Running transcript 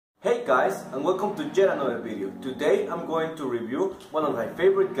Hey guys, and welcome to yet another video. Today I'm going to review one of my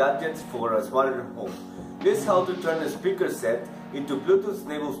favorite gadgets for a smarter home. This is how to turn a speaker set into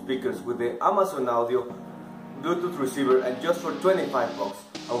Bluetooth-enabled speakers with the Amazon Audio Bluetooth receiver, and just for 25 bucks.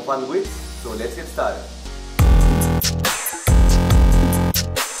 I'm Juan Witz, so let's get started.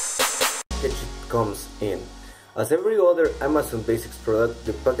 It comes in. As every other Amazon Basics product,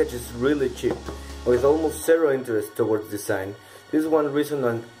 the package is really cheap, with almost zero interest towards design. This is one reason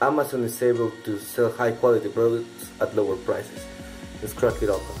why Amazon is able to sell high quality products at lower prices. Let's crack it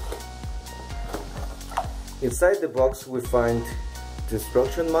open. Inside the box we find the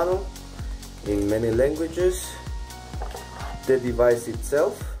instruction manual in many languages, the device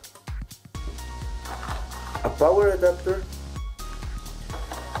itself, a power adapter,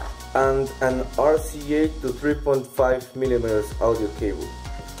 and an RCA to 3.5mm audio cable.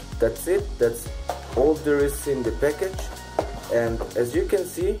 That's it, that's all there is in the package. And as you can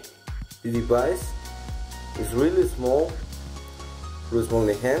see, the device is really small in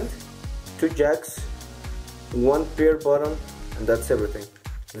the hand, 2 jacks, 1 pair button, and that's everything.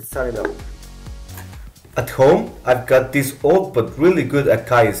 Let's start it up. At home, I've got this old but really good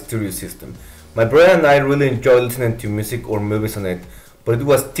Akai stereo system. My brother and I really enjoy listening to music or movies on it, but it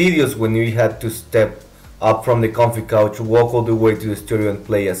was tedious when we had to step up from the comfy couch, walk all the way to the stereo and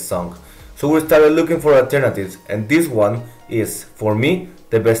play a song. So we started looking for alternatives, and this one is, for me,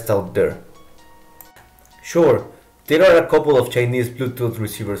 the best out there. Sure, there are a couple of Chinese Bluetooth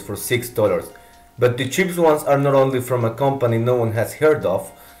receivers for $6, but the cheap ones are not only from a company no one has heard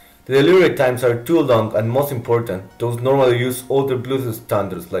of, the delivery times are too long, and most important, those normally use older Bluetooth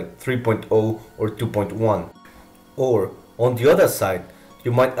standards like 3.0 or 2.1. Or, on the other side,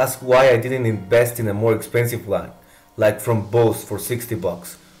 you might ask why I didn't invest in a more expensive line, like from Bose for 60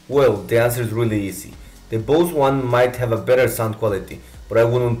 bucks. Well, the answer is really easy. The Bose one might have a better sound quality, but I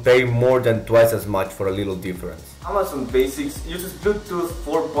wouldn't pay more than twice as much for a little difference. Amazon Basics uses Bluetooth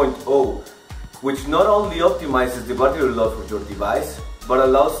 4.0, which not only optimizes the battery load for your device, but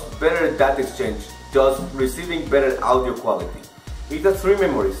allows better data exchange, thus receiving better audio quality. It has 3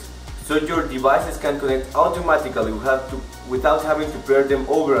 memories, so your devices can connect automatically without having to pair them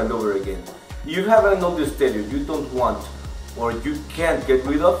over and over again. If you have an older stereo you don't want or you can't get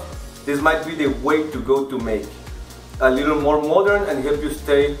rid of, this might be the way to go to make a little more modern and help you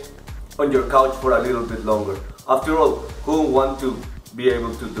stay on your couch for a little bit longer. After all, who would want to be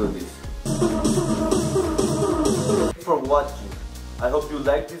able to do this? Thanks for watching. I hope you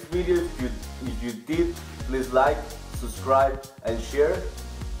liked this video. If you did, please like, subscribe and share.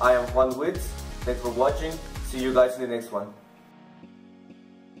 I am Juan Witz. Thanks for watching. See you guys in the next one.